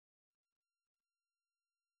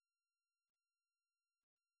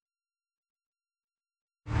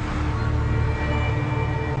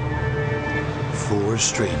Four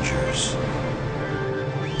strangers,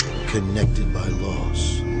 connected by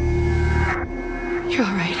loss. You're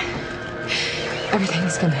all right.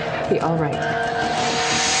 Everything's gonna be all right.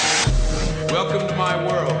 Welcome to my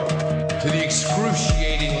world, to the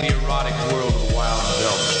excruciatingly erotic world of wild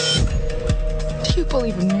velvet. Do you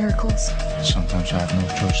believe in miracles? Sometimes I have no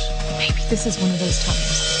choice. Maybe this is one of those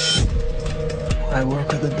times. I work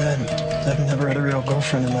with the dead. I've never had a real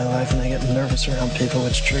girlfriend in my life, and I get nervous around people,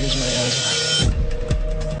 which triggers my asthma.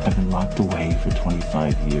 I've been locked away for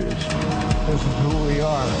 25 years. This is who we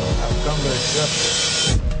are. I've come to accept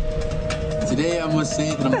it. Today I must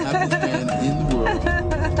say that I'm the happiest man in the world.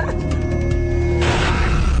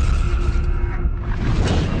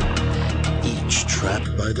 Each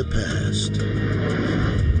trapped by the past.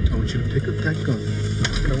 I want you to pick up that gun,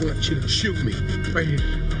 and I want you to shoot me right here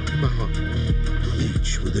in my heart.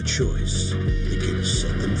 Each with a choice that can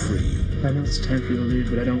set them free. I know it's time for you to leave,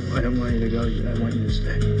 but I don't want you to go. I want you to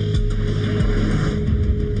stay.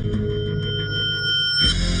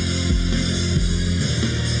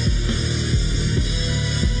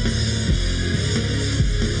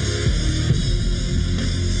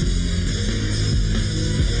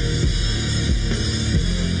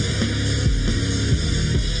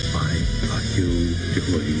 Why are you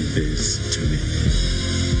doing this to me?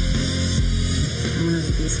 I wanted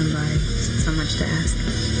to be somebody. So much to ask.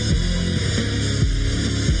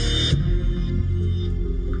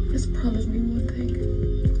 Just promise me one thing.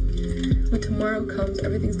 When tomorrow comes,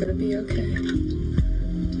 everything's gonna be okay.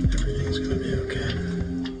 Everything's gonna be okay.